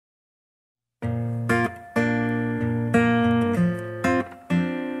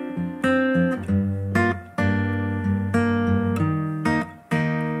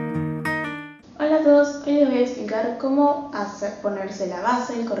cómo ponerse la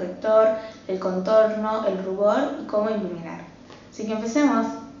base, el corrector, el contorno, el rubor y cómo iluminar. Así que empecemos.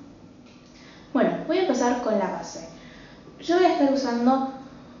 Bueno, voy a empezar con la base. Yo voy a estar usando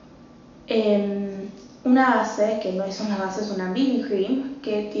una base que no es una base, es una BB cream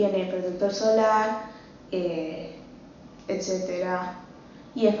que tiene protector solar, etcétera,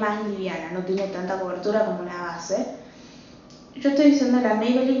 y es más liviana, no tiene tanta cobertura como una base. Yo estoy usando la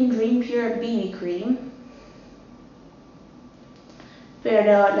Maybelline Dream Pure BB Cream,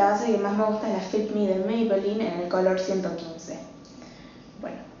 pero la base que más me gusta es la Fit Me de Maybelline en el color 115.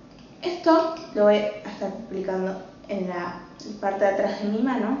 Bueno, esto lo voy a estar aplicando en la parte de atrás de mi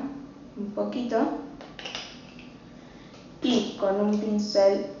mano, un poquito, y con un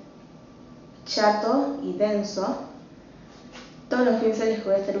pincel chato y denso. Todos los pinceles que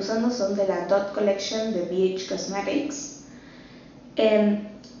voy a estar usando son de la Dot Collection de BH Cosmetics.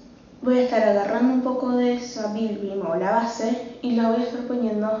 Voy a estar agarrando un poco de esa BB cream o la base y la voy a estar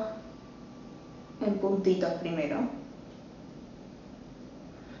poniendo en puntitos primero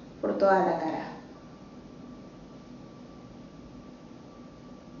por toda la cara.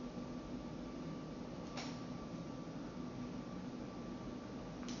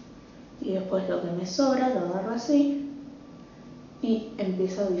 Y después lo que me sobra lo agarro así y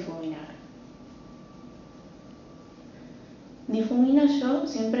empiezo a difuminar. Difumino yo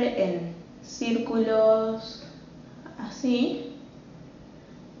siempre en círculos así,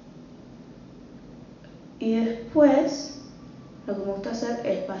 y después lo que me gusta hacer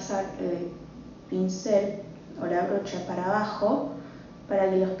es pasar el pincel o la brocha para abajo para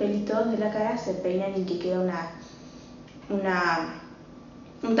que los pelitos de la cara se peinen y que quede un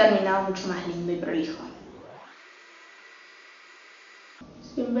terminado mucho más lindo y prolijo.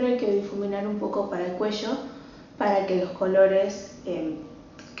 Siempre hay que difuminar un poco para el cuello para que los colores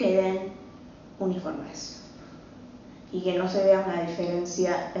queden uniformes y que no se vea una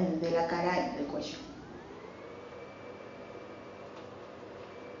diferencia de la cara y del cuello.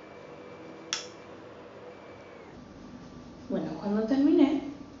 Bueno, cuando terminé,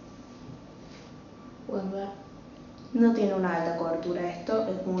 pueden ver, no tiene una alta cobertura esto,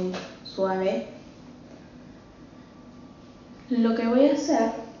 es muy suave. Lo que voy a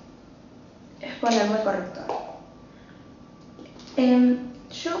hacer es ponerme el corrector.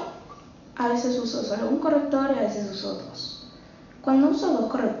 Yo a veces uso solo un corrector y a veces uso dos. Cuando uso dos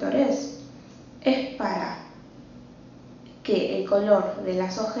correctores es para que el color de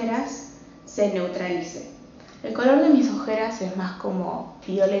las ojeras se neutralice. El color de mis ojeras es más como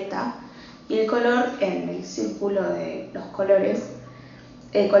violeta y el color en el círculo de los colores,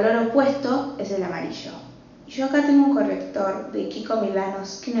 el color opuesto es el amarillo. Yo acá tengo un corrector de KIKO Milano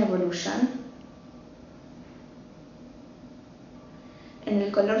Skin Evolution en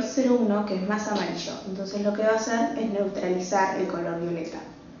el color 01 que es más amarillo, entonces lo que va a hacer es neutralizar el color violeta.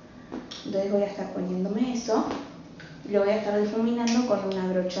 Entonces voy a estar poniéndome eso y lo voy a estar difuminando con una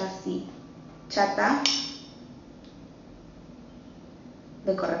brocha así chata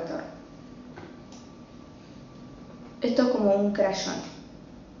de corrector. Esto es como un crayón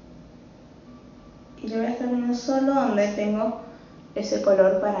y le voy a estar poniendo solo donde tengo ese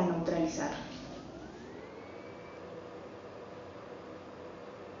color para neutralizar.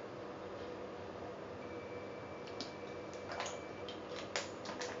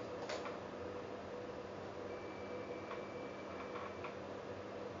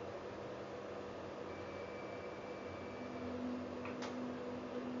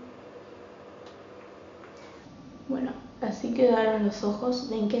 Bueno, así quedaron los ojos.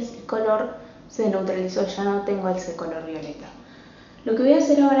 Ven que ese color se neutralizó, ya no tengo ese color violeta. Lo que voy a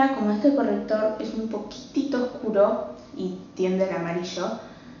hacer ahora, como este corrector es un poquitito oscuro y tiende al amarillo,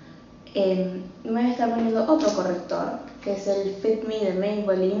 me voy a estar poniendo otro corrector, que es el Fit Me de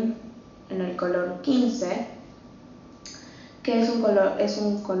Maybelline en el color 15, que es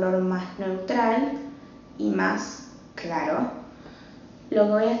un color más neutral y más claro. Lo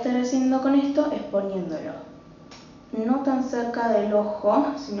que voy a estar haciendo con esto es poniéndolo no tan cerca del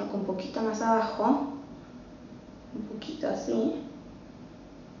ojo, sino que un poquito más abajo, un poquito así.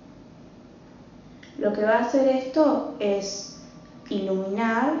 Lo que va a hacer esto es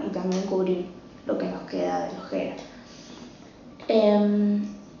iluminar y también cubrir lo que nos queda de la ojera.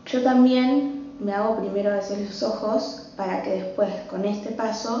 Yo también me hago primero a veces los ojos para que después con este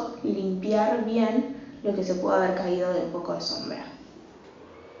paso limpiar bien lo que se pueda haber caído de un poco de sombra.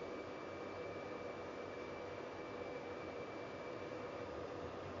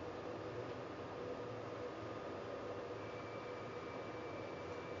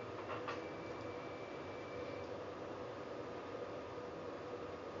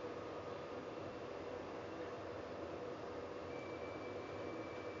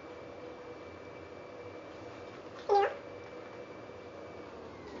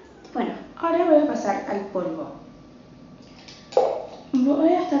 Ahora voy a pasar al polvo. Voy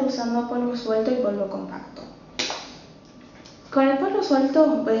a estar usando polvo suelto y polvo compacto. Con el polvo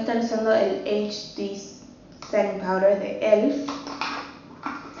suelto voy a estar usando el HD Setting Powder de ELF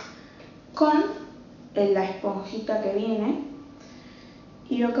con la esponjita que viene.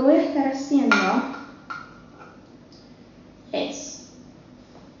 Y lo que voy a estar haciendo es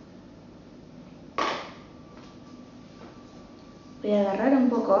voy a agarrar un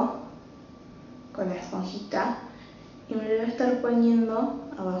poco con la esponjita y me lo voy a estar poniendo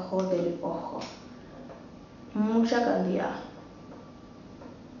abajo del ojo. Mucha cantidad.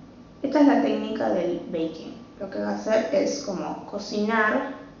 Esta es la técnica del baking. Lo que va a hacer es como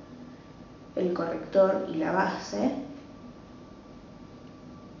cocinar el corrector y la base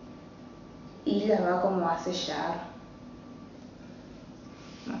y la va como a sellar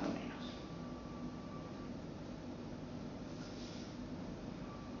más o menos.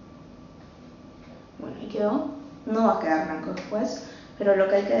 Bueno, ahí quedó. No va a quedar blanco después, pero lo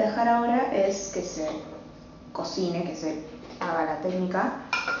que hay que dejar ahora es que se cocine, que se haga la técnica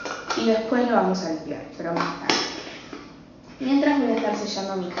y después lo vamos a limpiar, pero más tarde. Mientras voy a estar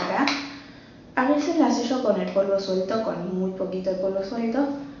sellando mi cara. A veces la sello con el polvo suelto, con muy poquito de polvo suelto,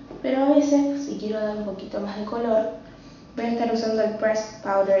 pero a veces, si quiero dar un poquito más de color, voy a estar usando el Pressed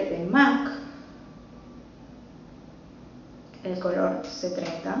Powder de MAC, el color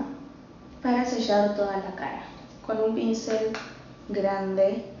C30, para sellar toda la cara, con un pincel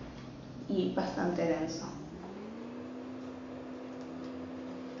grande y bastante denso.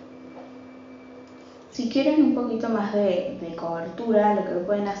 Si quieren un poquito más de cobertura, lo que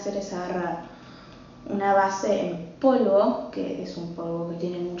pueden hacer es agarrar una base en polvo, que es un polvo que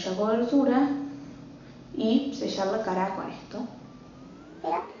tiene mucha cobertura, y sellar la cara con esto.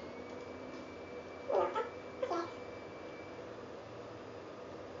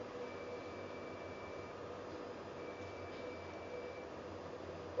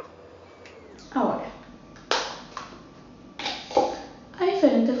 Ahora, hay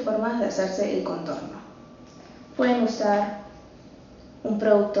diferentes formas de hacerse el contorno. Pueden usar un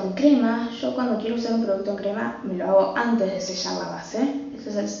producto en crema. Yo cuando quiero usar un producto en crema me lo hago antes de sellar la base. Este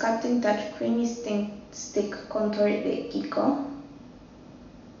es el Sculpting Touch Creamy Stick Contour de KIKO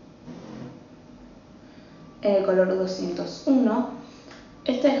en el color 201.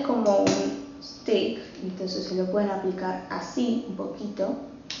 Este es como un stick, entonces se lo pueden aplicar así un poquito,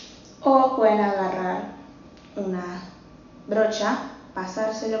 o pueden agarrar una brocha,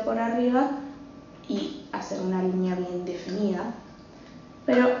 pasárselo por arriba y hacer una línea bien definida.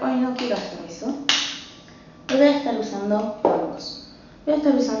 Pero hoy no quiero hacer eso. Hoy voy a estar usando polvos. Voy a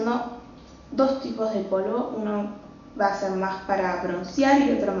estar usando dos tipos de polvo. Uno va a ser más para broncear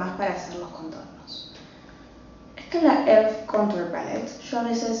y otro más para hacer los contornos. Esta es la ELF Contour Palette. Yo a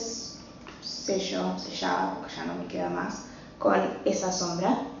veces sellaba, porque ya no me queda más, con esa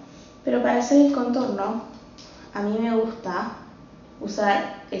sombra. Pero para hacer el contorno, a mí me gusta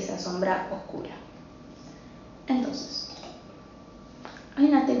usar esa sombra oscura. Entonces, hay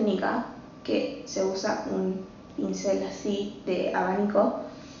una técnica que se usa un pincel así de abanico.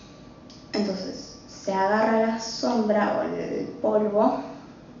 Entonces se agarra la sombra o el polvo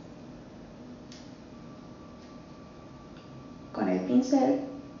con el pincel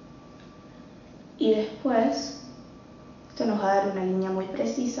y después, esto nos va a dar una línea muy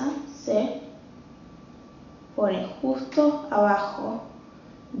precisa, se pone justo abajo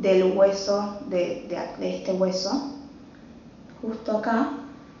del hueso, de este hueso, justo acá,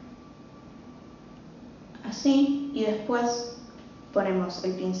 así, y después ponemos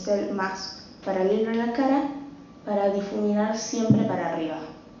el pincel más paralelo a la cara para difuminar siempre para arriba.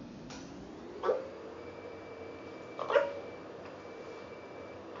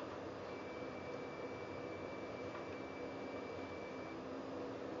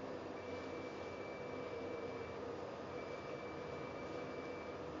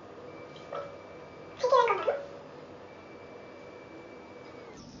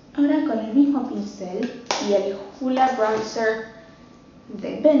 Ahora con el mismo pincel y el Hoola Bronzer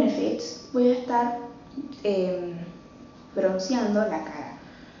de Benefits voy a estar bronceando la cara.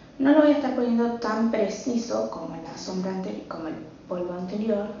 No lo voy a estar poniendo tan preciso como la sombra anterior, como el polvo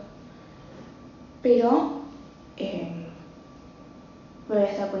anterior, pero lo voy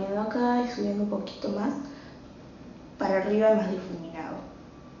a estar poniendo acá y subiendo un poquito más para arriba, más difuminado.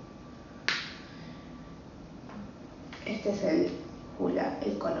 Este es el Hoola,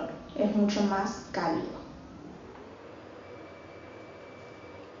 el color, es mucho más cálido.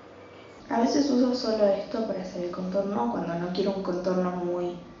 A veces uso solo esto para hacer el contorno cuando no quiero un contorno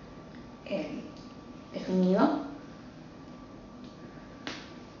muy definido.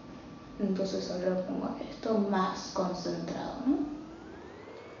 entonces ahora pongo esto más concentrado, ¿no?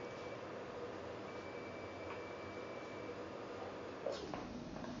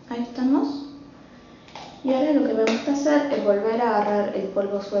 Ahí estamos. Y ahora lo que me gusta hacer es volver a agarrar el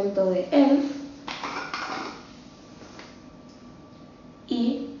polvo suelto de ELF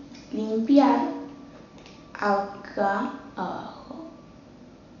y limpiar acá abajo.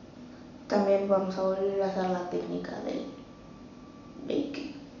 También vamos a volver a hacer la técnica del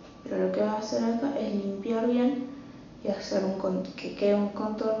baking, pero lo que vamos a hacer acá es limpiar bien y hacer que quede un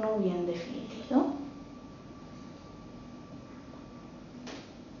contorno bien definido.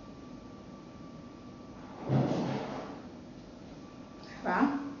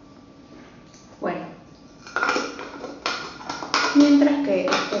 ¿Va? Bueno, mientras que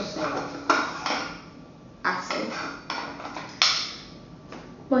esto se hace,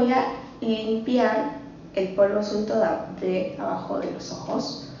 voy a limpiar el polvo suelto de abajo de los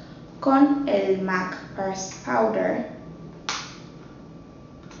ojos con el MAC Press Powder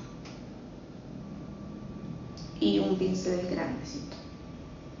y un pincel grandecito.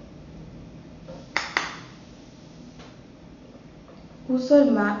 Uso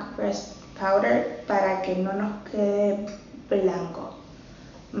el MAC Press Powder para que no nos quede blanco,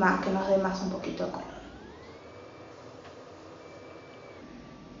 que nos dé más un poquito de color.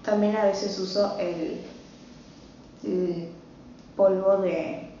 También a veces uso el polvo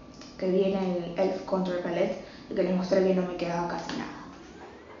que viene en el ELF Contour Palette, el que les mostré que no me quedaba casi nada.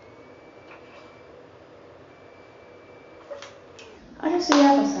 Ahora sí voy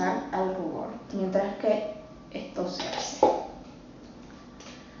a pasar al rubor, mientras que esto se hace.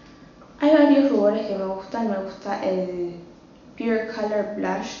 Hay varios rubores que me gustan. Me gusta el Pure Color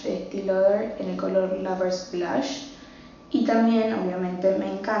Blush de Estée Lauder en el color Lover's Blush. Y también, obviamente,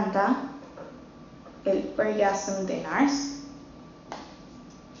 me encanta el Orgasm de NARS.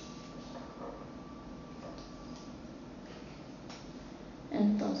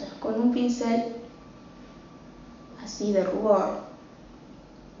 Entonces, con un pincel así de rubor,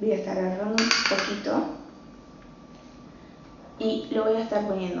 voy a estar agarrando un poquito y lo voy a estar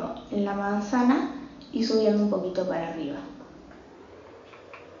poniendo en la manzana y subiendo un poquito para arriba.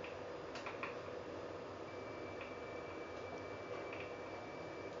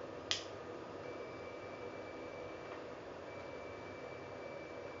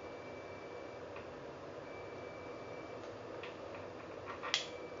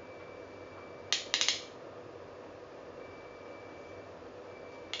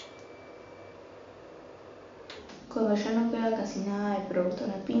 Cuando ya no queda casi nada de producto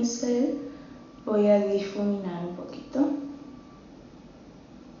en el pincel, voy a difuminar un poquito.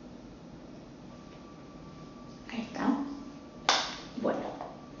 Ahí está. Bueno.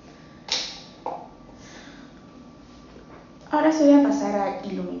 Ahora sí voy a pasar a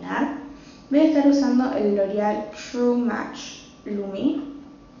iluminar. Voy a estar usando el L'Oreal True Match LUMI.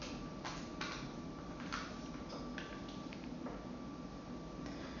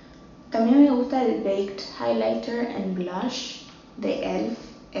 También me gusta el Baked Highlighter and Blush de ELF,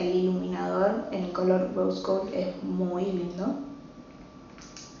 el iluminador en el color Rose Gold, es muy lindo.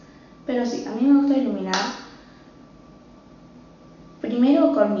 Pero sí, a mí me gusta iluminar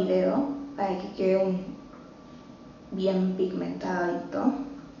primero con mi dedo para que quede bien pigmentadito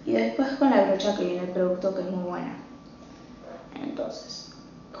y después con la brocha que viene el producto, que es muy buena. Entonces,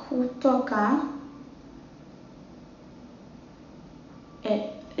 justo acá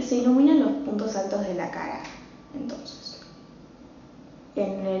se iluminan los puntos altos de la cara. Entonces,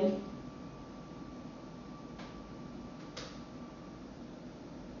 en el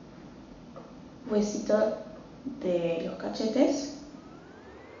huesito de los cachetes,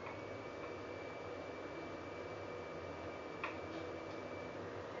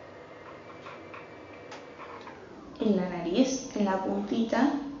 en la nariz, en la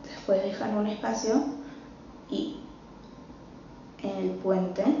puntita, después dejan un espacio, y en el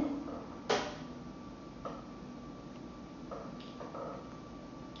puente,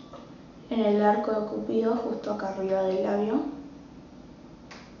 en el arco de Cupido, justo acá arriba del labio,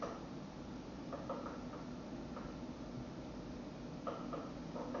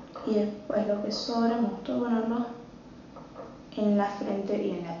 y después lo que sobra me gusta ponerlo en la frente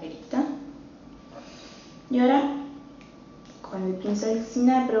y en la perita. Y ahora con el pincel sin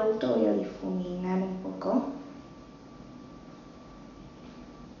el producto voy a difuminar un poco.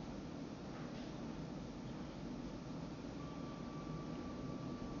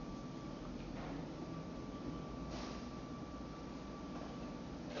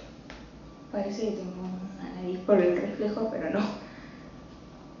 Parece que tengo una nariz por el reflejo, pero no.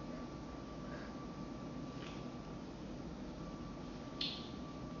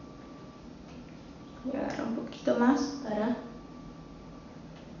 más para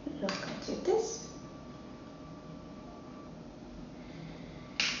los cachetes.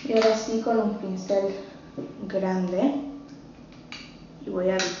 Y ahora sí, con un pincel grande, y voy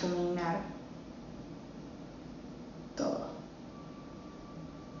a difuminar todo.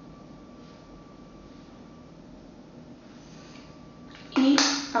 Y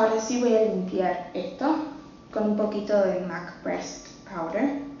ahora sí voy a limpiar esto con un poquito de MAC Pressed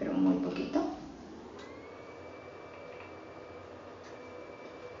Powder, pero muy poquito.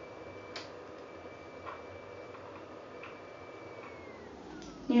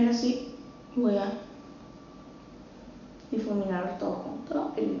 Y ahora sí voy a difuminar todo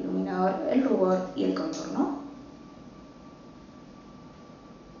junto, el iluminador, el rubor y el contorno.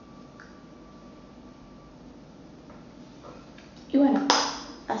 Y bueno,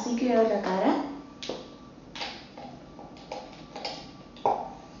 así quedó la cara.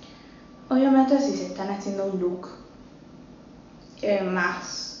 Obviamente si se están haciendo un look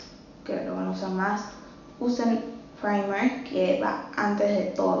más, que lo van a usar más, usen primer, que va antes de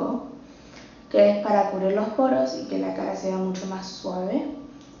todo, que es para cubrir los poros y que la cara sea mucho más suave.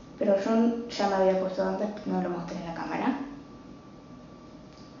 Pero yo ya me había puesto antes, no lo mostré en la cámara.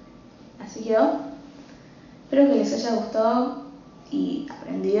 Así quedó. Espero que les haya gustado y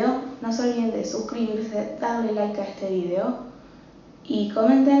aprendido. No se olviden de suscribirse, darle like a este video y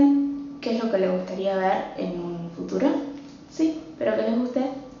comenten qué es lo que les gustaría ver en un futuro. Sí, espero que les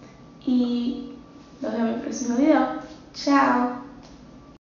guste y nos vemos en el próximo video. ¡Chao!